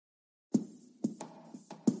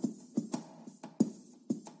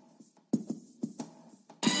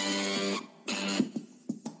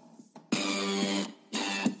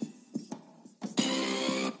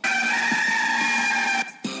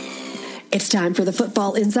It's time for the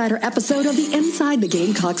Football Insider episode of the Inside the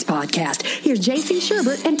Gamecocks podcast. Here's J.C.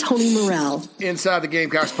 Sherbert and Tony Morrell. Inside the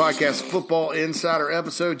Gamecocks podcast, Football Insider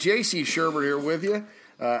episode. J.C. Sherbert here with you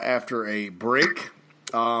after a break,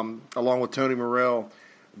 along with Tony Morrell,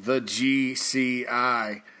 the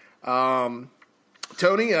GCI.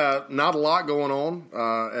 Tony, not a lot going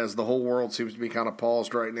on as the whole world seems to be kind of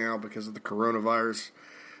paused right now because of the coronavirus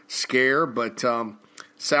scare, but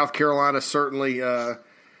South Carolina certainly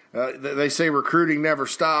they say recruiting never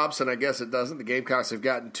stops, and I guess it doesn't. The Gamecocks have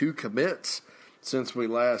gotten 2 commits since we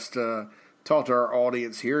last talked to our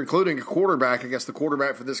audience here, including a quarterback. I guess the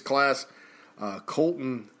quarterback for this class,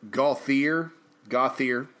 Colton Gauthier, out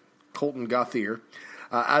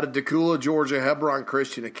of Decula, Georgia, Hebron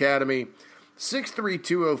Christian Academy, 6'3",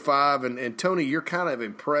 205. And Tony, your kind of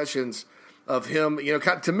impressions of him,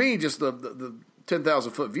 to me, just the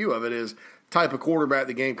 10,000-foot view of it is type of quarterback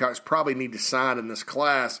the Gamecocks probably need to sign in this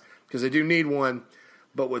class because they do need one.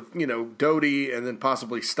 But with, Doty and then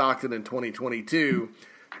possibly Stockton in 2022,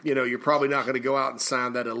 you're probably not going to go out and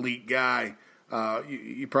sign that elite guy.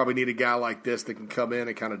 You probably need a guy like this that can come in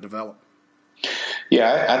and kind of develop.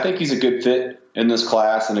 Yeah, I think he's a good fit in this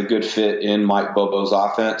class and a good fit in Mike Bobo's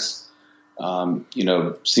offense.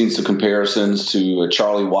 Seen some comparisons to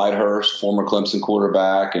Charlie Whitehurst, former Clemson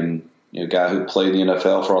quarterback, and a guy who played the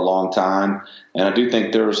NFL for a long time. And I do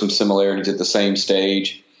think there are some similarities at the same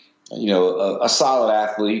stage. A solid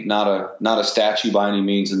athlete, not a statue by any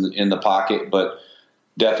means in the pocket, but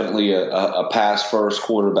definitely a pass-first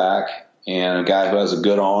quarterback and a guy who has a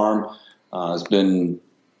good arm, has been,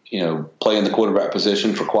 playing the quarterback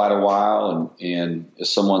position for quite a while and is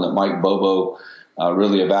someone that Mike Bobo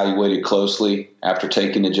really evaluated closely after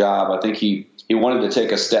taking the job. I think he wanted to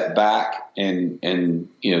take a step back and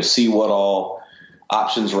see what all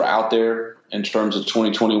options were out there in terms of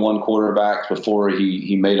 2021 quarterbacks before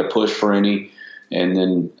he made a push for any. And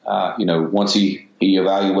then, once he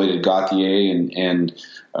evaluated Gauthier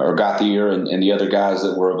and the other guys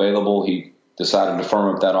that were available, he decided to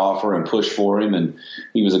firm up that offer and push for him. And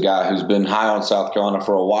he was a guy who's been high on South Carolina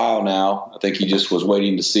for a while now. I think he just was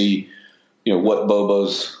waiting to see what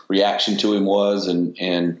Bobo's reaction to him was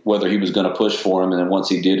and whether he was going to push for him. And then once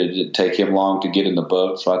he did, it didn't take him long to get in the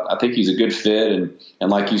boat. So I think he's a good fit.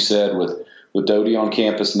 And like you said, with Doty on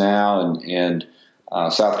campus now and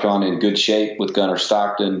South Carolina in good shape with Gunnar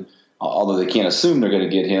Stockton, although they can't assume they're going to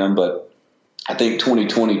get him. But I think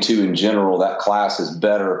 2022 in general, that class is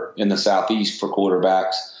better in the Southeast for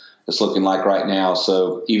quarterbacks. It's looking like right now.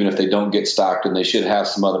 So even if they don't get Stockton, they should have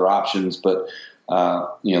some other options. But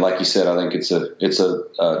like you said, I think it's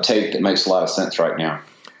a take that makes a lot of sense right now.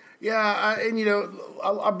 Yeah,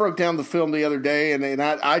 I broke down the film the other day, and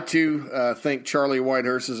I too think Charlie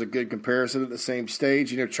Whitehurst is a good comparison at the same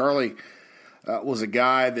stage. Charlie was a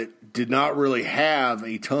guy that did not really have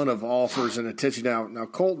a ton of offers and attention. Now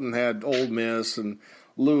Colton had Ole Miss and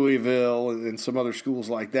Louisville and some other schools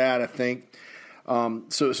like that, I think.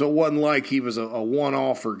 So it wasn't like he was a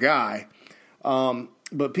one-offer guy.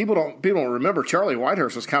 But people don't remember Charlie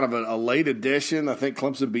Whitehurst was kind of a late addition. I think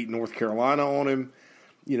Clemson beat North Carolina on him.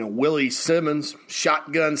 Willie Simmons,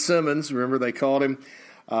 Shotgun Simmons, remember they called him,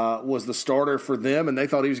 was the starter for them, and they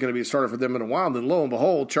thought he was going to be a starter for them in a while. And then lo and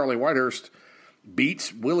behold, Charlie Whitehurst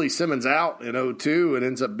beats Willie Simmons out in 2002 and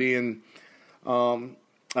ends up being,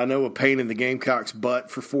 a pain in the Gamecocks' butt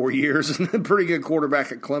for 4 years and a pretty good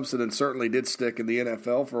quarterback at Clemson and certainly did stick in the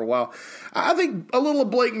NFL for a while. I think a little of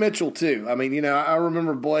Blake Mitchell, too. I mean, I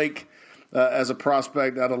remember Blake as a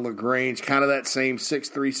prospect out of LaGrange, kind of that same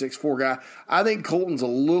 6'3", 6'4" guy. I think Colton's a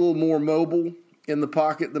little more mobile in the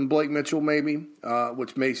pocket than Blake Mitchell maybe,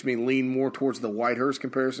 which makes me lean more towards the Whitehurst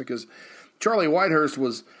comparison because Charlie Whitehurst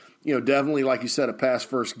was – definitely, like you said, a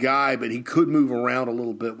pass-first guy, but he could move around a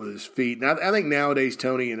little bit with his feet. And I think nowadays,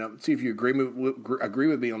 Tony, and see if you agree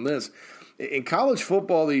with me on this, in college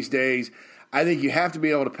football these days, I think you have to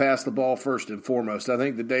be able to pass the ball first and foremost. I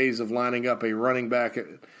think the days of lining up a running back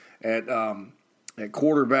at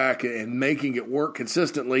quarterback and making it work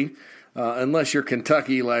consistently, unless you're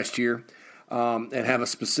Kentucky last year, and have a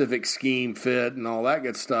specific scheme fit and all that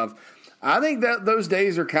good stuff, I think that those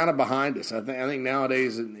days are kind of behind us. I think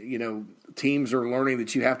nowadays, teams are learning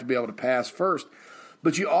that you have to be able to pass first.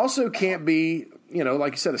 But you also can't be,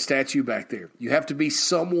 like you said, a statue back there. You have to be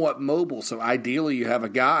somewhat mobile. So ideally you have a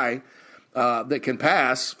guy that can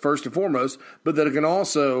pass first and foremost, but that can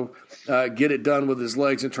also get it done with his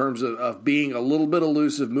legs in terms of being a little bit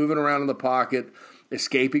elusive, moving around in the pocket,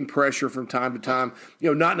 escaping pressure from time to time.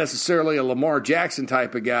 Not necessarily a Lamar Jackson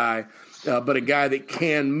type of guy, but a guy that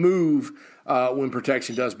can move when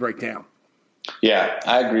protection does break down. Yeah,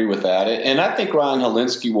 I agree with that. And I think Ryan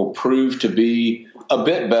Hilinski will prove to be a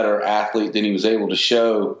bit better athlete than he was able to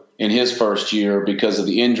show in his first year because of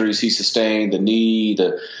the injuries he sustained, the knee,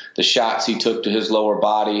 the shots he took to his lower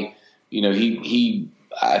body. You know, he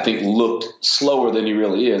I think looked slower than he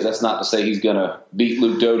really is. That's not to say he's going to beat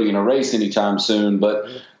Luke Doty in a race anytime soon, but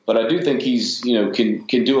I do think he's, you know, can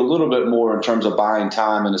do a little bit more in terms of buying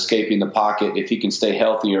time and escaping the pocket if he can stay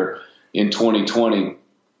healthier in 2020.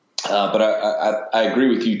 But I agree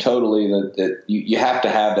with you totally that you have to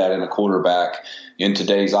have that in a quarterback in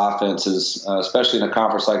today's offenses, especially in a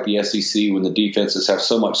conference like the SEC when the defenses have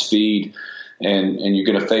so much speed and you're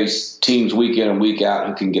going to face teams week in and week out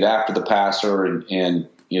who can get after the passer and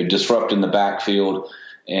you know, disrupt in the backfield.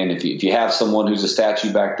 And if you have someone who's a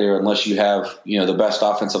statue back there, unless you have, you know, the best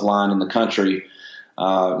offensive line in the country,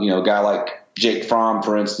 you know, a guy like Jake Fromm,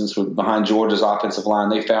 for instance, behind Georgia's offensive line,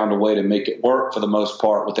 they found a way to make it work for the most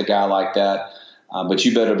part with a guy like that. But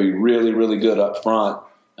you better be really, really good up front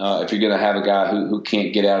if you're going to have a guy who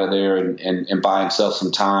can't get out of there and buy himself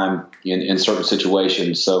some time in certain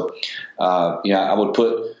situations. So, I would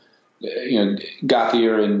put, you know,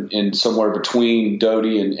 Gauthier in somewhere between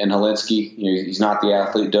Doty and Hilinski. You know, he's not the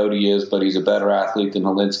athlete Doty is, but he's a better athlete than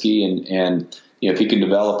Hilinski. And you know, if he can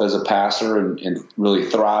develop as a passer and really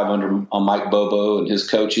thrive on Mike Bobo and his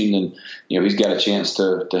coaching, then, you know, he's got a chance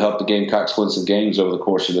to help the Gamecocks win some games over the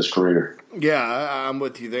course of his career. Yeah, I'm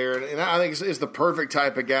with you there. And I think it's the perfect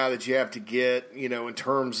type of guy that you have to get, you know, in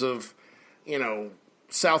terms of, you know,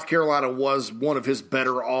 South Carolina was one of his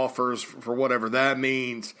better offers for whatever that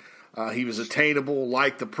means. He was attainable,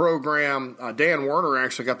 liked the program. Dan Werner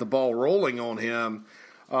actually got the ball rolling on him.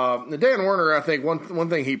 Dan Werner, I think one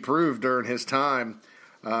thing he proved during his time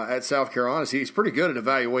at South Carolina is he's pretty good at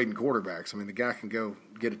evaluating quarterbacks. I mean, the guy can go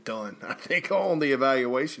get it done, I think, on the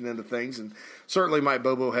evaluation end of things. And certainly Mike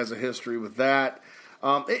Bobo has a history with that.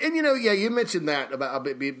 And you know, yeah, you mentioned that about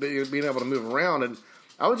being able to move around. And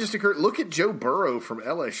I would just encourage, look at Joe Burrow from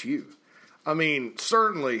LSU. I mean,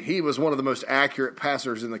 certainly he was one of the most accurate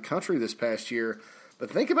passers in the country this past year. But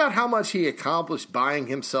think about how much he accomplished buying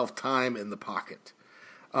himself time in the pocket.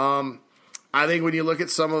 I think when you look at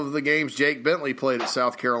some of the games Jake Bentley played at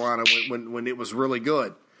South Carolina when it was really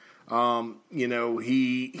good, you know,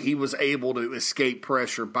 he was able to escape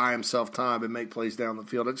pressure, buy himself time, and make plays down the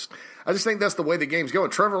field. I just think that's the way the game's going.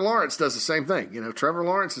 Trevor Lawrence does the same thing. You know, Trevor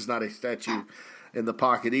Lawrence is not a statue in the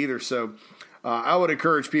pocket either. So I would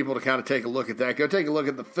encourage people to kind of take a look at that. Go take a look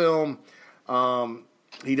at the film.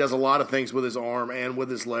 He does a lot of things with his arm and with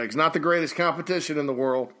his legs. Not the greatest competition in the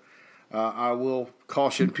world. I will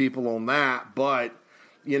caution people on that, but,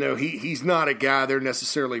 you know, he's not a guy they're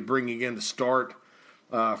necessarily bringing in to start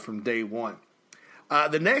from day one.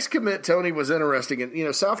 The next commit, Tony, was interesting. And, you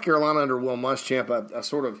know, South Carolina under Will Muschamp, I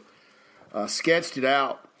sort of sketched it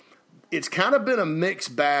out. It's kind of been a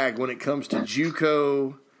mixed bag when it comes to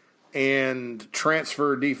JUCO and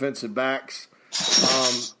transfer defensive backs.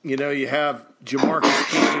 You know, you have Jamarcus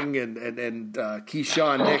King and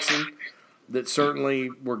Keyshawn Nixon that certainly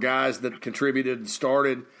were guys that contributed and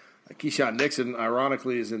started. Keyshawn Nixon,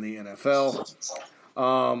 ironically, is in the NFL.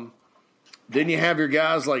 Then you have your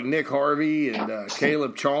guys like Nick Harvey and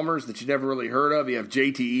Caleb Chalmers that you never really heard of. You have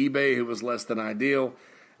JT Ebay, who was less than ideal.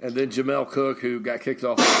 And then Jamel Cook, who got kicked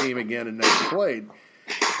off the team again and never played.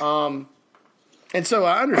 And so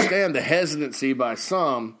I understand the hesitancy by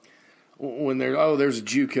some when there's a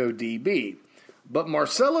JUCO DB. But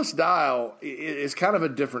Marcellus Dial is kind of a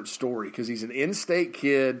different story because he's an in-state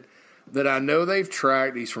kid that I know they've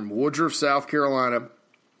tracked. He's from Woodruff, South Carolina.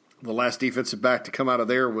 The last defensive back to come out of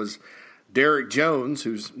there was Derek Jones,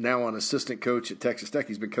 who's now an assistant coach at Texas Tech.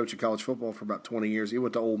 He's been coaching college football for about 20 years. He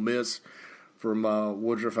went to Ole Miss from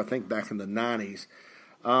Woodruff, I think, back in the 90s.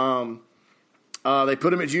 They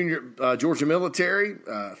put him at Georgia Military.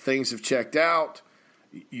 Things have checked out.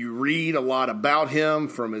 You read a lot about him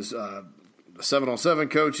from his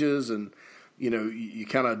 7-on-7 coaches, and you know you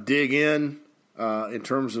kind of dig in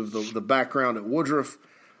terms of the background at Woodruff.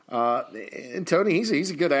 And Tony,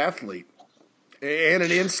 he's a good athlete and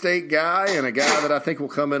an in-state guy, and a guy that I think will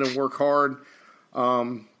come in and work hard.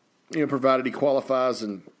 You know, provided he qualifies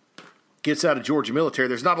and gets out of Georgia Military.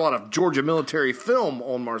 There's not a lot of Georgia Military film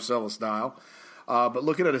on Marcellus Dial, but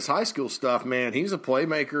looking at his high school stuff, man, he's a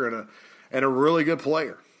playmaker and a really good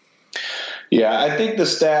player. Yeah, I think the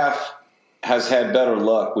staff has had better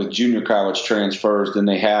luck with junior college transfers than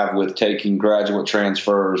they have with taking graduate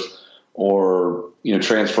transfers or, you know,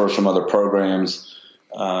 transfers from other programs.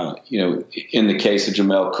 You know, in the case of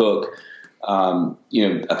Jamel Cook, you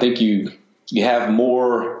know, I think you you have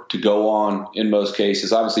more to go on in most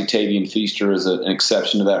cases. Obviously, Tavian Feaster is an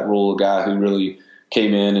exception to that rule, a guy who really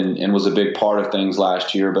came in and was a big part of things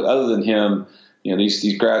last year. But other than him,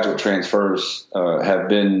 these graduate transfers have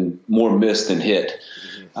been more missed than hit.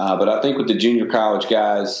 But I think with the junior college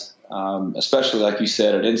guys, especially like you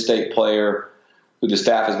said, an in-state player who the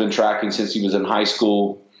staff has been tracking since he was in high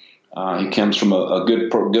school. He comes from a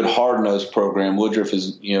good hard-nosed program. Woodruff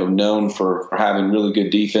is known for having really good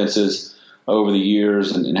defenses over the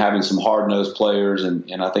years and having some hard-nosed players,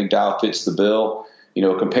 and I think Dow fits the bill.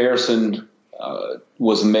 A comparison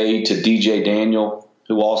was made to DJ Daniel,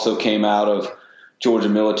 who also came out of Georgia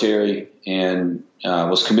military and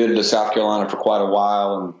was committed to South Carolina for quite a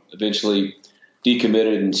while and eventually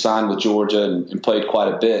decommitted and signed with Georgia and played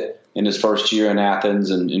quite a bit in his first year in Athens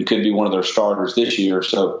and could be one of their starters this year.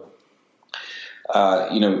 So,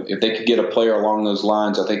 if they could get a player along those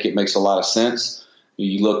lines, I think it makes a lot of sense.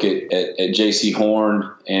 You look at J.C.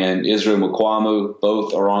 Horn and Israel Mukwamu,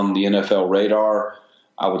 both are on the NFL radar.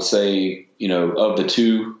 I would say, of the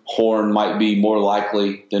two, Horn might be more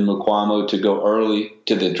likely than Mukwamu to go early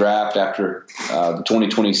to the draft after the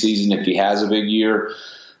 2020 season if he has a big year.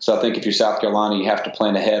 So I think if you're South Carolina, you have to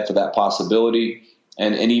plan ahead for that possibility.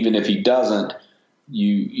 And even if he doesn't,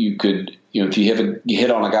 you could, if you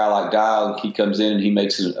hit on a guy like Dial, he comes in and he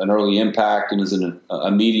makes an early impact and is an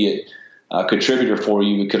immediate contributor for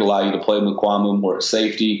you, it could allow you to play Mukwamu more at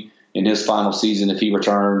safety in his final season if he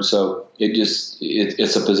returns. So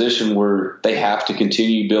it's a position where they have to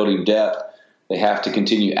continue building depth. They have to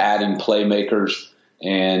continue adding playmakers.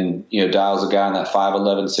 And, Dial's a guy in that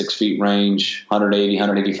 5'11", 6 feet range, 180,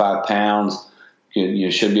 185 pounds.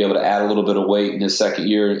 Should be able to add a little bit of weight in his second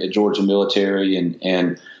year at Georgia military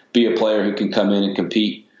and be a player who can come in and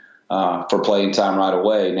compete for playing time right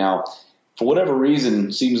away. Now, for whatever reason,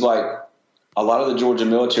 it seems like a lot of the Georgia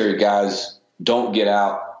military guys don't get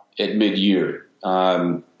out at mid-year.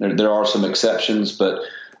 There are some exceptions, but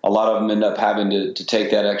a lot of them end up having to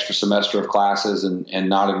take that extra semester of classes and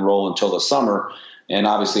not enroll until the summer. And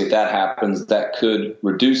obviously, if that happens, that could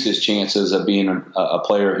reduce his chances of being a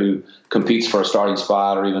player who competes for a starting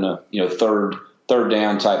spot or even a third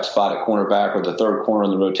down type spot at cornerback or the third corner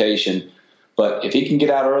in the rotation. But if he can get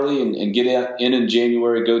out early and get in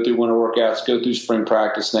January, go through winter workouts, go through spring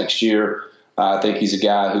practice next year, I think he's a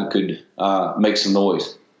guy who could make some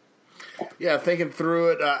noise. Yeah, thinking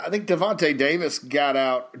through it, I think Devontae Davis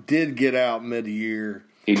did get out mid-year.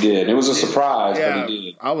 He did. It was a surprise, yeah, but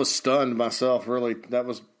he did. I was stunned myself, really. That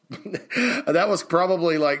was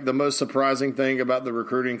probably like the most surprising thing about the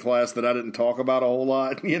recruiting class that I didn't talk about a whole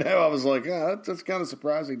lot. I was like, that's kind of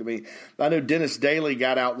surprising to me. I know Dennis Daly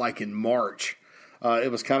got out like in March.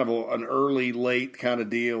 It was kind of an early, late kind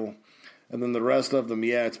of deal. And then the rest of them,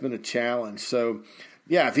 it's been a challenge. So,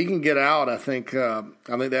 yeah, if he can get out, I think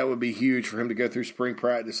that would be huge for him to go through spring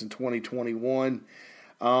practice in 2021.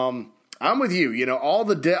 I'm with you. All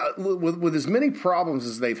the with as many problems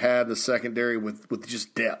as they've had in the secondary with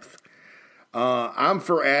just depth. I'm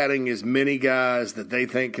for adding as many guys that they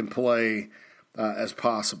think can play as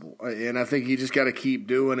possible, and I think you just got to keep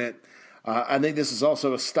doing it. I think this is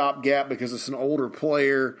also a stopgap because it's an older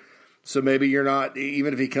player. So maybe you're not,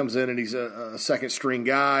 even if he comes in and he's a second-string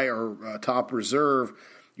guy or a top reserve,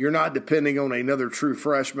 you're not depending on another true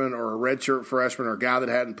freshman or a redshirt freshman or a guy that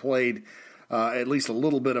hadn't played at least a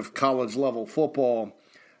little bit of college-level football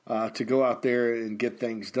to go out there and get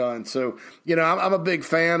things done. So, I'm a big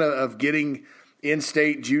fan of getting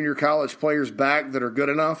in-state junior college players back that are good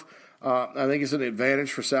enough. I think it's an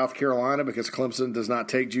advantage for South Carolina because Clemson does not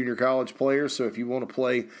take junior college players. So if you want to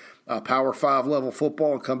play Power 5 level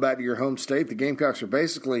football and come back to your home state, the Gamecocks are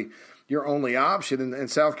basically your only option. And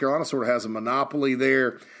South Carolina sort of has a monopoly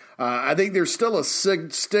there. I think there's still a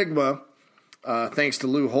stigma, thanks to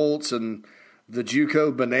Lou Holtz and the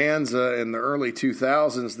JUCO bonanza in the early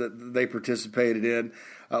 2000s that they participated in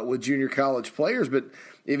with junior college players. But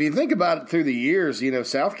if you think about it through the years,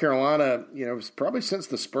 South Carolina, probably since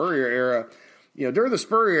the Spurrier era, during the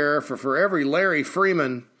Spurrier era, for every Larry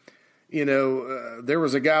Freeman, there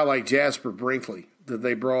was a guy like Jasper Brinkley that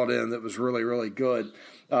they brought in that was really, really good.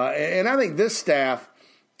 And I think this staff,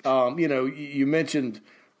 you mentioned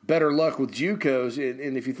better luck with JUCOs,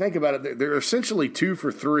 and if you think about it, they're essentially 2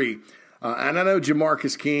 for 3. And I know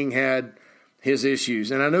Jamarcus King had his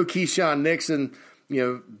issues, and I know Keyshawn Nixon,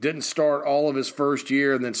 didn't start all of his first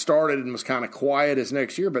year and then started and was kind of quiet his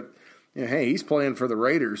next year. But, hey, he's playing for the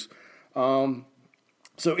Raiders.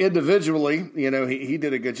 So individually, he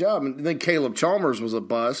did a good job. And then Caleb Chalmers was a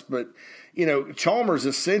bust. But, Chalmers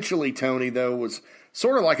essentially, Tony, though, was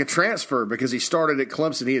sort of like a transfer because he started at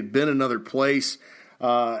Clemson. He had been another place.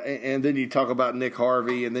 And then you talk about Nick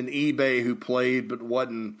Harvey, and then eBay, who played but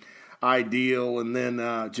wasn't ideal, and then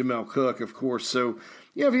Jamel Cook, of course. So,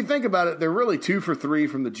 if you think about it, they're really 2 for 3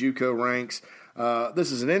 from the JUCO ranks.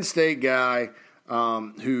 This is an in-state guy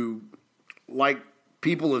who, like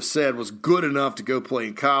people have said, was good enough to go play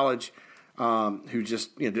in college, who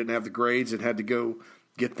just didn't have the grades and had to go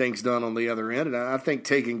get things done on the other end. And I think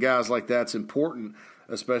taking guys like that's important,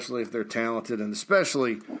 especially if they're talented and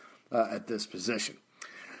especially at this position.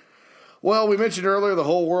 Well, we mentioned earlier the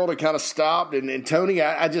whole world had kind of stopped. And Tony,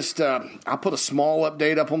 I put a small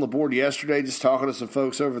update up on the board yesterday, just talking to some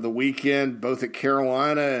folks over the weekend, both at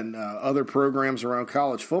Carolina and other programs around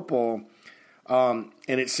college football. And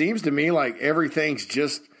it seems to me like everything's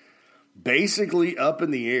just basically up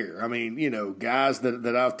in the air. I mean, guys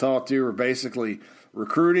that I've talked to are basically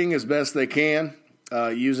recruiting as best they can,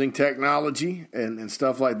 using technology and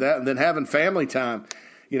stuff like that, and then having family time,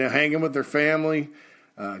 hanging with their family,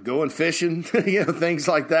 going fishing, things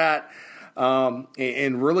like that.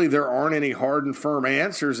 And really there aren't any hard and firm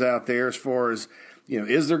answers out there as far as,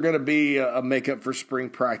 is there going to be a makeup for spring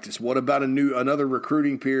practice? What about another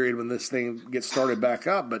recruiting period when this thing gets started back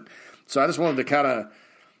up? But so I just wanted to kind of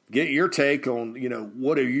get your take on,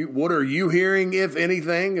 what are you hearing, if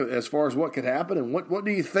anything, as far as what could happen, and what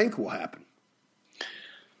do you think will happen?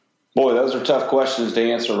 Boy, those are tough questions to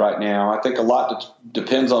answer right now. I think a lot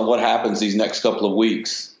depends on what happens these next couple of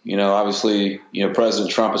weeks. Obviously, President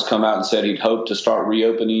Trump has come out and said he'd hope to start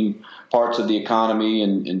reopening parts of the economy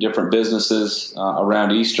and different businesses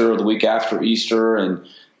around Easter or the week after Easter. And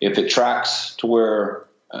if it tracks to where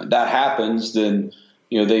that happens, then,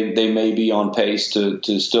 they may be on pace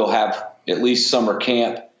to still have at least summer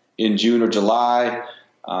camp in June or July.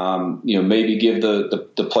 Maybe give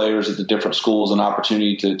the players at the different schools an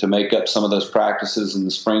opportunity to make up some of those practices in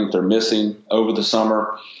the spring that they're missing over the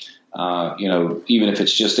summer. Even if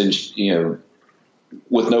it's just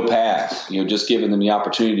with no pads, just giving them the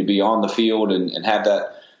opportunity to be on the field and have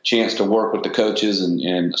that chance to work with the coaches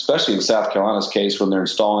and especially in South Carolina's case when they're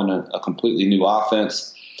installing a completely new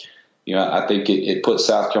offense. I think it puts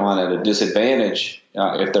South Carolina at a disadvantage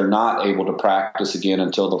if they're not able to practice again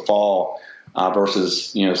until the fall. Versus,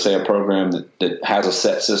 say a program that has a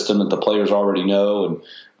set system that the players already know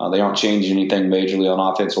and they aren't changing anything majorly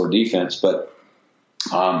on offense or defense. But,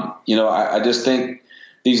 I just think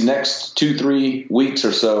these next 2-3 weeks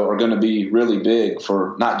or so are going to be really big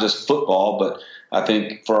for not just football, but I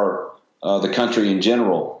think for the country in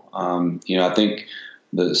general. I think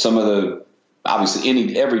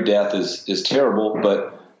obviously every death is terrible,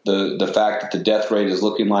 but the fact that the death rate is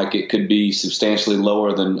looking like it could be substantially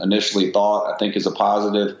lower than initially thought, I think is a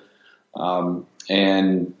positive. And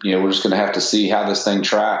we're just going to have to see how this thing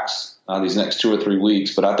tracks these next 2 or 3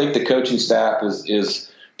 weeks. But I think the coaching staff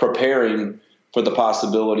is preparing for the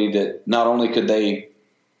possibility that not only could they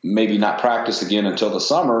maybe not practice again until the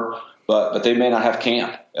summer, but they may not have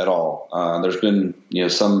camp at all. There's been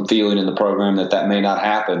some feeling in the program that may not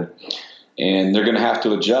happen. And they're going to have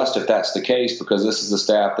to adjust if that's the case, because this is a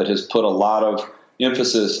staff that has put a lot of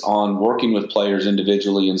emphasis on working with players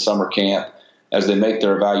individually in summer camp as they make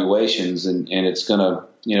their evaluations. And it's going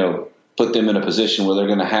to, put them in a position where they're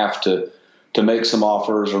going to have to make some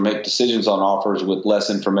offers or make decisions on offers with less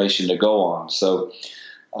information to go on. So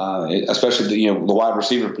especially the wide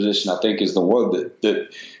receiver position, I think, is the one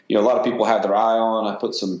that a lot of people have their eye on. I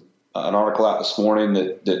put an article out this morning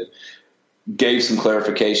that gave some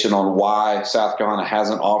clarification on why South Carolina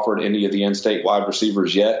hasn't offered any of the in-state wide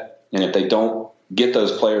receivers yet. And if they don't get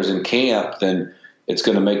those players in camp, then it's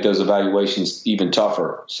going to make those evaluations even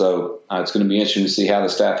tougher. So it's going to be interesting to see how the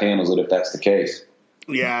staff handles it if that's the case.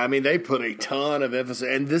 Yeah, I mean, they put a ton of emphasis.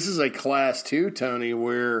 And this is a class, too, Tony,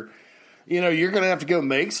 where, you're going to have to go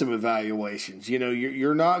make some evaluations.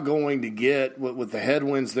 You're not going to get, with the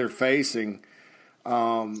headwinds they're facing,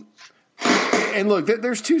 and look,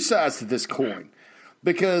 there's two sides to this coin,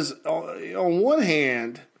 because on one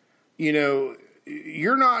hand, you're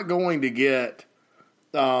not going to get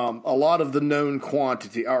a lot of the known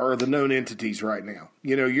quantity or the known entities right now.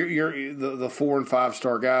 You're the 4 and 5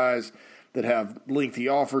 star guys that have lengthy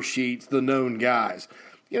offer sheets, the known guys.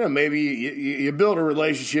 Maybe you build a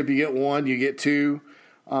relationship, you get 1, you get 2,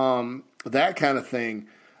 that kind of thing.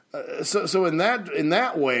 So in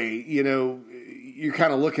that way, you're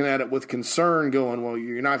kind of looking at it with concern, going, well,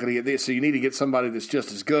 you're not going to get this, so you need to get somebody that's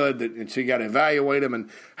just as good, and so you got to evaluate them, and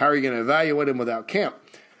how are you going to evaluate them without camp?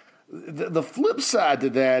 The flip side to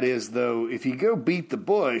that is, though, if you go beat the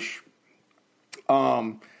bush,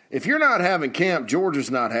 if you're not having camp,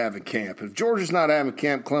 Georgia's not having camp. If Georgia's not having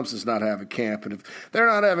camp, Clemson's not having camp. And if they're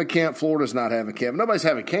not having camp, Florida's not having camp. Nobody's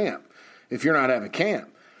having camp. if you're not having camp.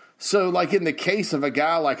 So, like in the case of a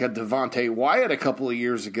guy like a Devontae Wyatt a couple of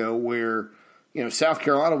years ago where, South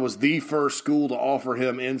Carolina was the first school to offer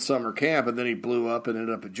him in summer camp, and then he blew up and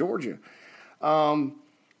ended up at Georgia.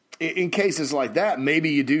 In cases like that,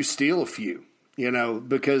 maybe you do steal a few,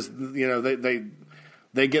 because,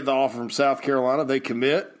 they get the offer from South Carolina, they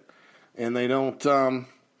commit, and they don't, they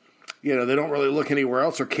don't really look anywhere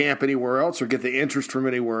else or camp anywhere else or get the interest from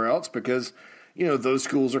anywhere else because – those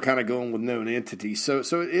schools are kind of going with known entities. So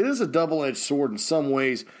it is a double-edged sword in some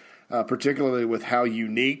ways, particularly with how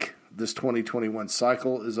unique this 2021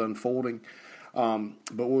 cycle is unfolding. But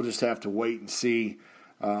we'll just have to wait and see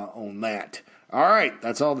on that. All right,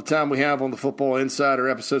 that's all the time we have on the Football Insider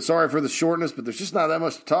episode. Sorry for the shortness, but there's just not that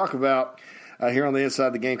much to talk about here on the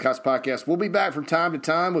Inside the Gamecocks podcast. We'll be back from time to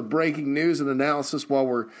time with breaking news and analysis while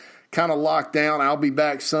we're kind of locked down. I'll be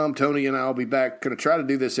back some. Tony and I will be back. Going to try to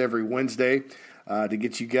do this every Wednesday to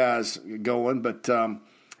get you guys going. But, we're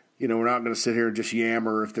not going to sit here and just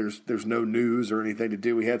yammer if there's no news or anything to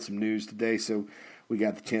do. We had some news today, so we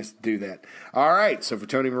got the chance to do that. All right, so for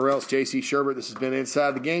Tony Morrell, it's J.C. Sherbert. This has been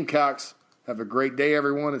Inside the Gamecocks. Have a great day,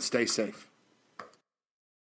 everyone, and stay safe.